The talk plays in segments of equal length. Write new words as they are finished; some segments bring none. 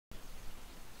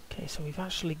Okay, so we've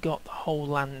actually got the whole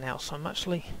land now, so I'm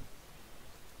actually...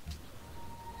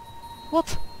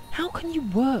 What? How can you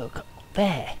work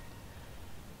there?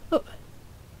 Look.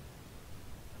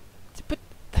 But...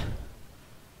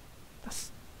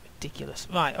 That's ridiculous.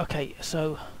 Right, okay,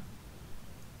 so...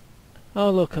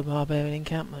 Oh look, a barbarian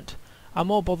encampment. I'm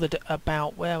more bothered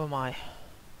about... Where am I?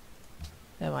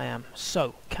 There I am.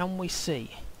 So, can we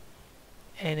see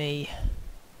any...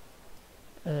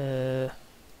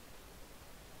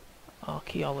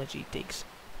 archaeology digs?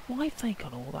 Why have they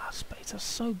got all that space? That's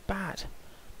so bad.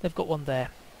 They've got one there.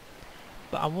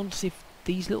 But I want to see if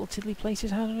these little tiddly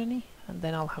places have any, and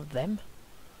then I'll have them.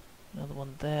 Another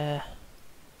one there.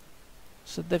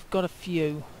 So they've got a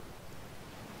few.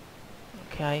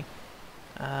 Okay.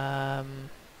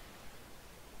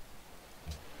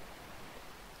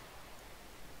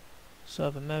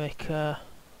 South America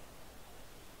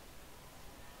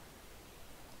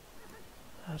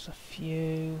has a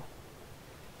few.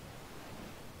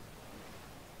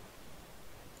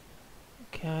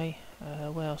 Okay.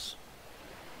 Where else?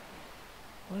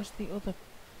 Where's the other?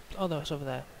 Oh no, it's over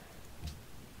there.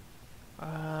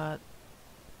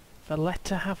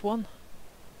 Valletta have one?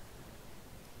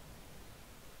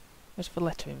 Where's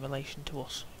Valletta in relation to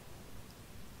us?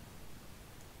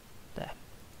 There.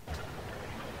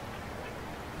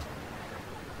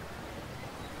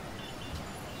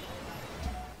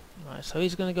 Right, so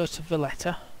he's going to go to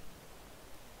Valletta,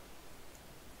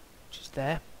 which is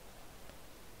there.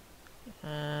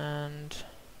 And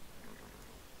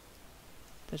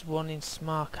there's one in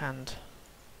Smarkand.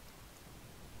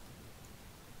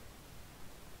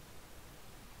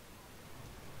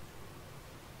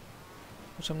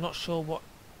 Which I'm not sure what...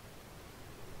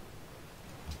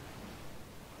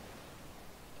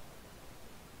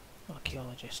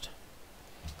 Archaeologist.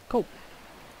 Cool.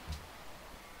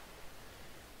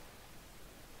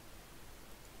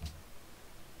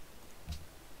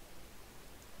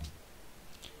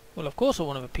 Well, of course I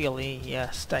want to appeal the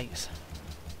states.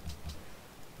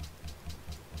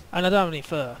 And I don't have any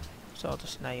fur, so I'll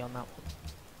just nay on that one.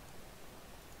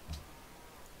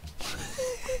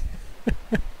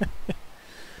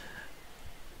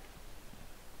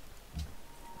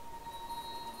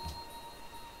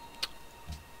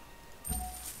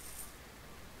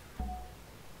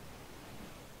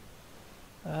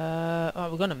 Oh,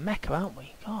 we're going to Mecca, aren't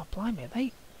we? God, blimey, are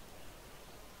they...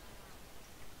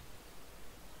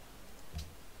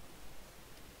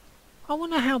 I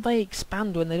wonder how they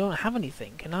expand when they don't have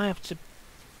anything, and I have to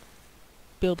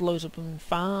build loads of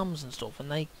farms and stuff, and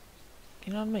they...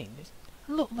 You know what I mean?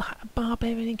 Look, a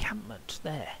barbarian encampment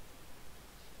there.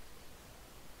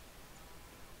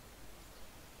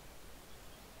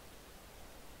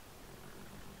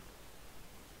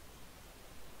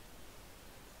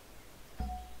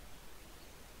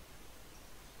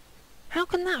 How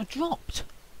can that have dropped?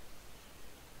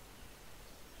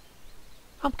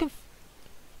 I'm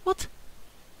what?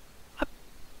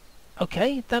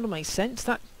 Okay, that'll make sense.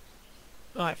 That...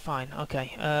 Right, fine,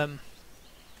 okay.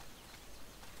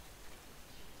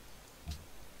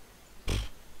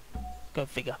 Go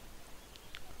figure.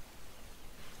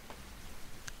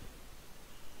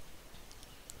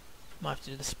 Might have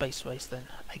to do the space race then,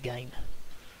 again.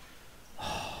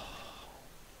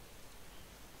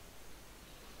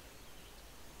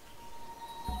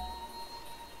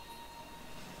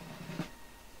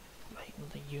 Right,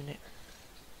 another unit.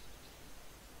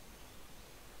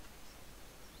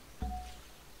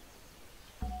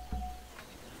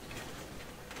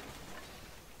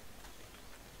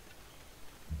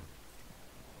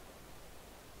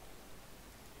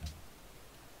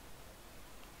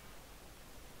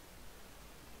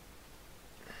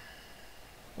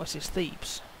 What's his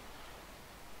Thebes?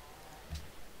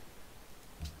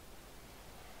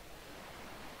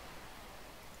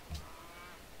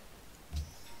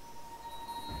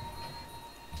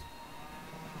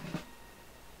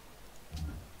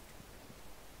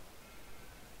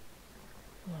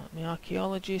 Right, my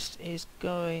archaeologist is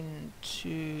going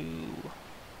to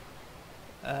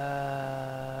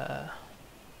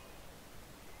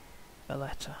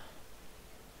Valletta.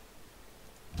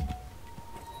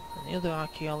 And the other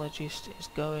archaeologist is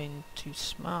going to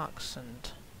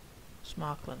Smarkland,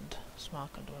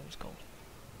 whatever it's called.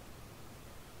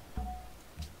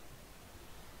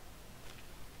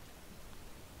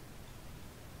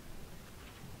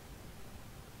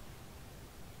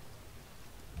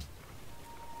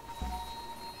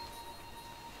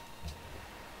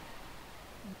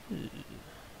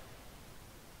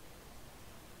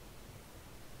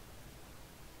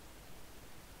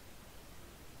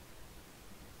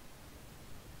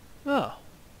 Oh.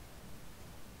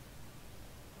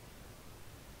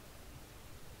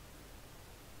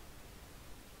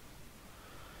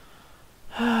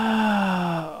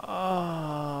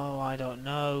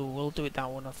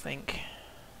 I think.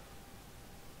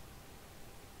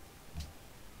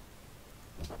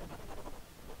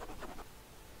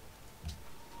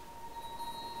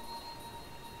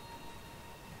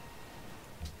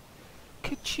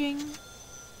 Ka-ching!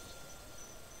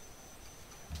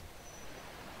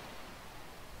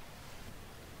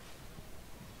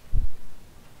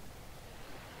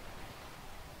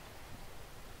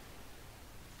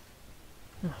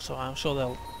 Oh, so I'm sure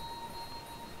they'll...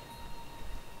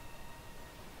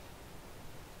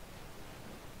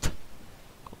 Got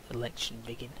the election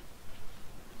rigging.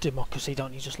 Democracy,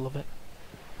 don't you just love it?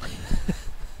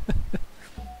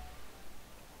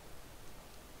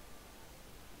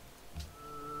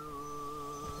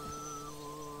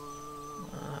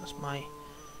 That's my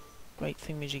great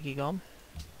thingamajiggy gone.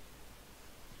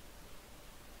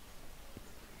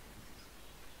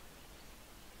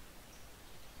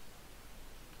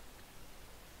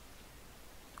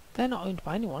 They're not owned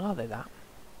by anyone, are they, that?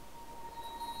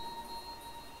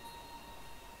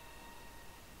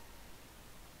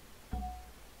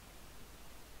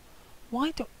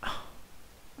 Why do...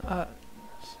 can't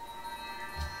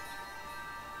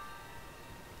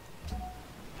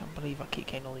believe I keep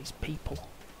getting all these people.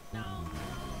 No.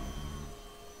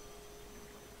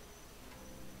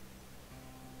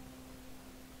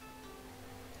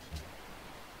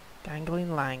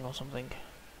 Gangling Lang or something.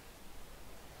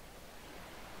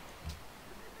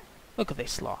 Look at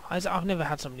this lot. I've never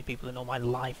had so many people in all my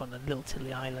life on a little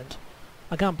tiddly island.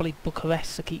 I can't believe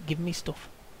Bucharest keep giving me stuff.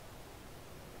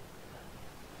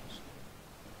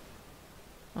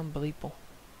 Unbelievable.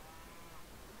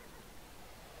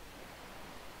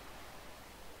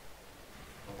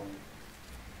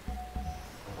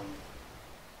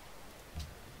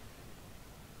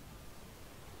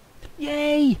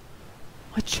 Yay!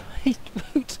 My trade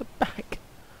routes are back.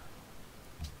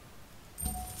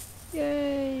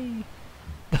 Yay!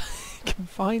 Can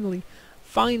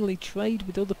finally trade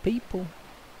with other people.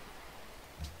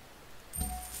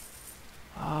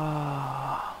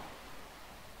 Ah,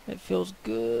 it feels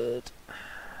good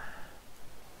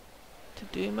to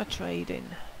do my trading.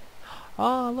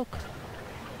 Ah, look.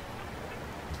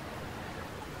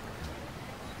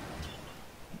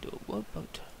 Do a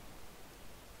workboat.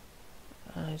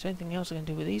 Is there anything else I can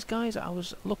do with these guys? I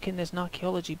was looking, there's an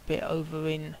archaeology bit over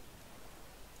in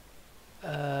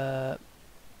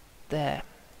there.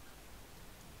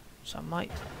 So I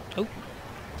might... Oh!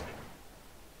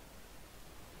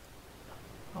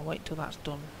 I'll wait till that's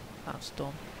done. That's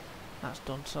done. That's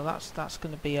done. So that's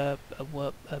going to be a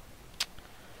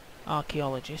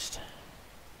archaeologist.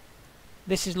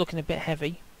 This is looking a bit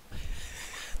heavy.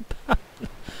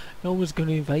 No one's going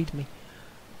to invade me.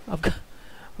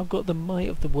 I've got the might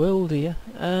of the world here.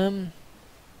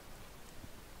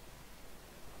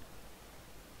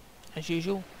 As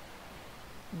usual,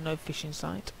 no fish in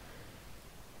sight.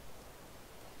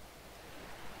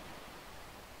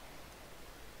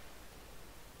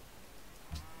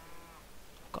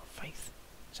 I've got faith.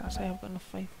 Does that say I've got enough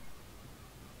faith?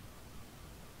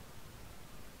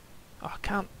 Oh, I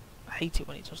can't. I hate it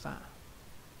when it does that.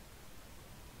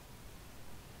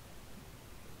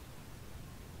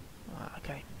 Right,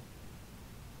 okay.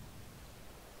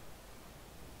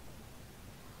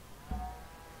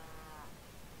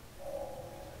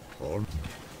 On.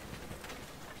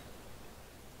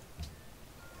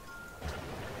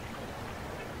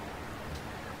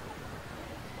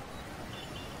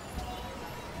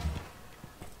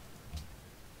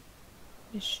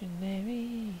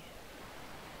 Missionary,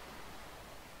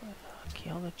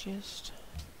 archaeologist.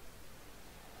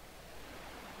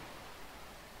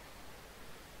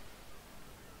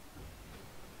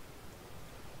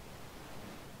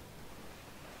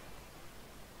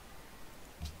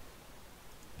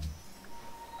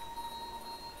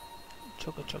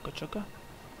 Chugga chugga chugga.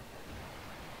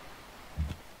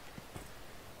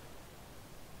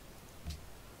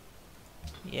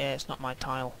 Yeah, it's not my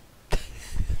tile.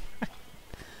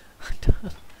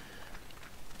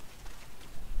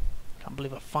 Can't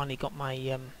believe I finally got my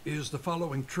Is the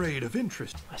following trade of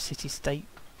interest? my city-state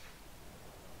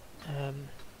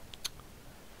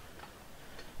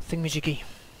thingamajiggy.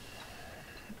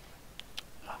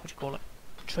 What do you call it?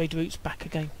 Trade routes back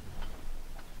again.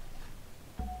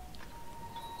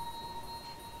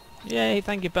 Yay,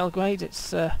 thank you Belgrade,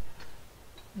 it's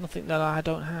nothing that I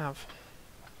don't have.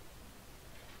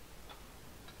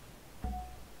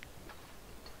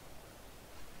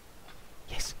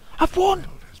 Yes, I've won!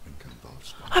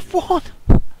 I've won!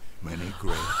 Many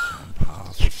great and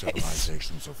powerful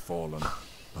civilizations have fallen,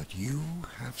 but you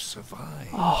have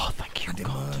survived. Oh, thank you and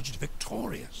God. emerged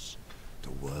victorious.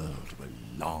 The world will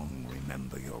long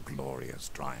remember your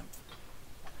glorious triumph.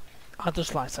 I'd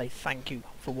just like to say thank you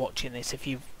for watching this, if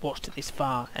you've watched it this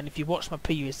far, and if you watched my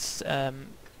previous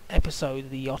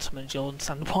episode, the Ottomans, you'll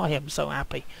understand why I'm so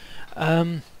happy.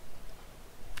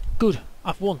 Good,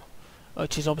 I've won,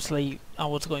 which is obviously, I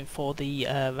was going for the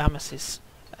Ramesses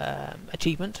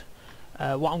achievement.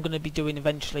 What I'm going to be doing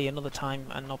eventually another time,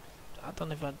 and I don't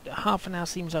know if half an hour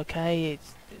seems okay.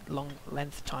 It's long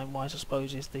length time wise, I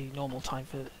suppose, is the normal time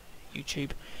for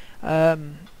YouTube.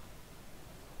 Hang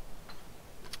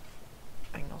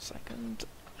on a second,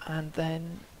 and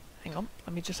then hang on,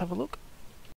 let me just have a look.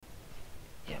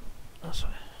 Yeah, that's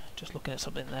right. Just looking at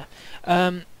something there.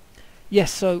 Yes,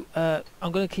 so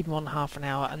I'm going to keep them on half an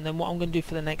hour, and then what I'm going to do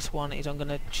for the next one is I'm going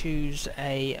to choose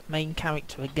a main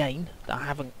character again that I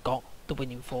haven't got the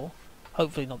winning for.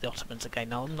 Hopefully not the Ottomans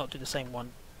again. I'll not do the same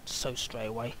one so straight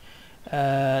away.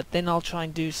 Then I'll try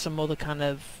and do some other kind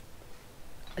of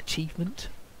achievement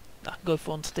that I can go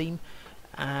for on Steam,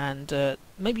 and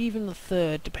maybe even the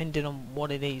third, depending on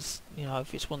what it is. You know,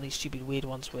 if it's one of these stupid weird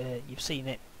ones where you've seen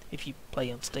it if you play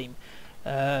on Steam.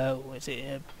 What is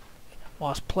it?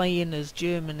 Whilst playing as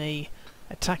Germany,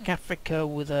 attack Africa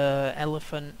with a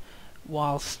elephant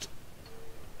whilst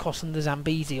crossing the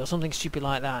Zambezi or something stupid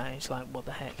like that. And it's like, what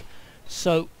the heck?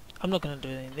 So I'm not going to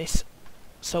do any of this.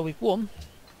 So we've won.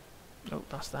 Oh,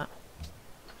 that's that.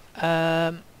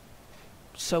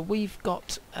 So we've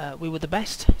got, we were the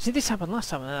best. See, this happened last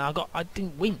time, and I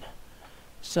didn't win.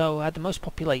 So I had the most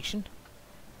population,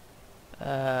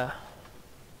 which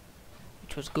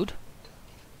was good.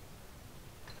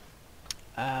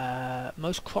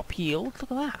 Most crop yield. Look at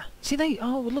that. See, we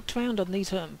looked around on these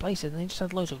certain places, and they just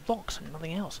had loads of rocks and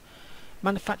nothing else.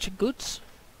 Manufactured goods.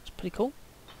 That's pretty cool.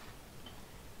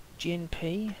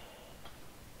 GNP.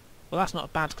 Well, that's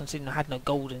not bad considering I had no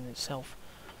gold in itself.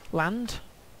 Land.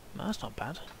 No, that's not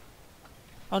bad.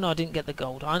 Oh no, I didn't get the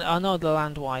gold. I know the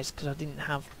land-wise because I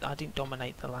didn't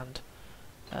dominate the land.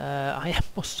 I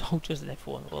have more soldiers than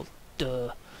everyone. Well,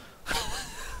 duh.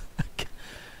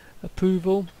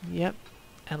 Approval. Yep.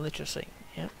 And literacy.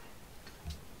 Yep.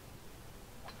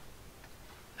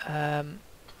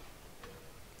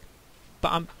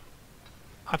 But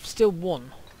I've still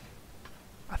won.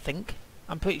 I think.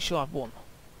 I'm pretty sure I've won.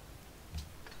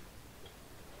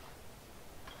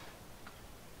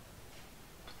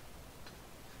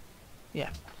 Yeah.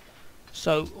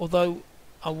 So, although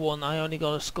I won, I only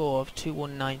got a score of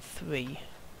 2193,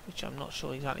 which I'm not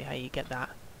sure exactly how you get that.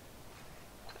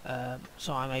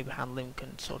 So I'm Abraham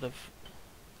Lincoln sort of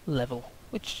level,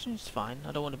 which is fine.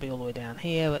 I don't want to be all the way down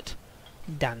here at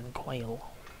Dan Quayle.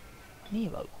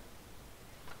 Nero.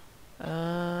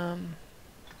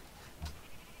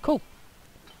 Cool.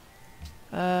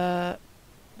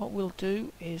 What we'll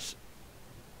do is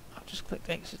I've just clicked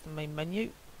exit the main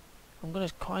menu. I'm going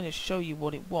to kind of show you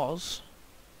what it was.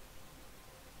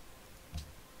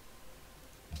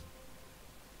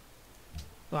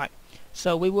 Right,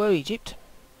 so we were Egypt.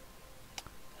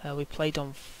 We played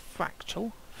on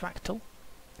fractal,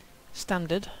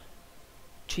 standard,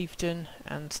 chieftain,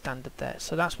 and standard there.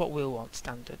 So that's what we'll want,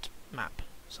 standard map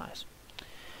size.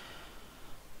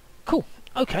 Cool.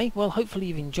 Okay, well, hopefully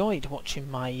you've enjoyed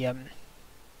watching my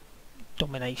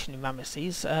domination in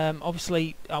Ramesses.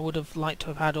 Obviously, I would have liked to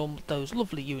have had all those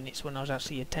lovely units when I was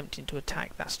actually attempting to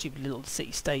attack that stupid little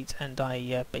city-state, and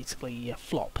I basically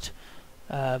flopped,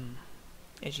 as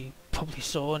you probably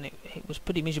saw, and it was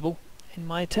pretty miserable in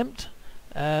my attempt.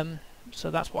 So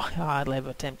that's why I hardly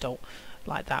ever attempt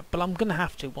like that. But I'm going to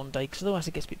have to one day, because otherwise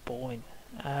it gets a bit boring.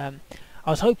 I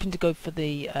was hoping to go for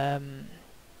the...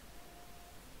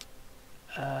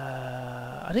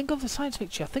 I didn't go for the science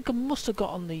fiction. I think I must have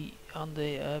got on the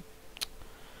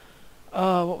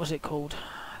what was it called?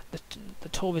 The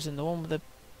tourism, the one with the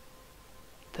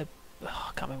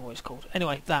I can't remember what it's called.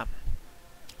 Anyway, that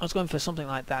I was going for something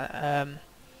like that.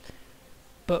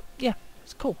 But yeah,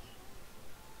 it's cool.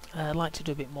 I'd like to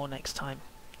do a bit more next time.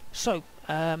 So,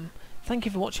 thank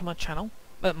you for watching my channel,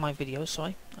 my videos.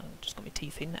 Sorry, I just got my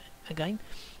teeth in again.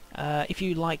 If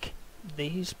you like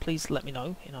these, please let me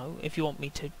know. You know, if you want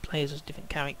me to play as a different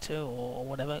character or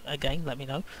whatever, again, let me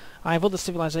know. I have other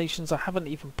civilizations I haven't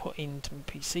even put into my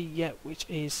PC yet, which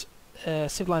is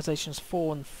civilizations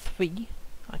 4 and 3.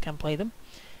 I can play them.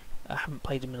 I haven't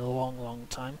played them in a long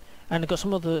time. And I've got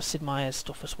some other Sid Meier's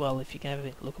stuff as well. If you can have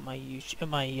a look at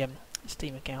my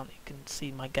Steam account, you can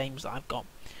see my games that I've got.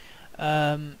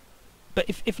 But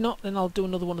if not, then I'll do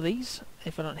another one of these.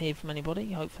 If I don't hear from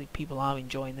anybody, hopefully people are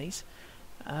enjoying these.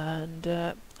 And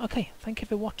okay, thank you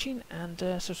for watching, and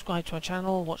subscribe to my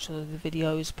channel, watch the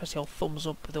videos, press the old thumbs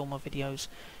up with all my videos.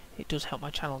 It does help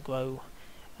my channel grow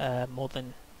more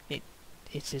than it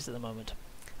is at the moment.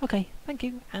 Okay, thank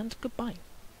you, and goodbye.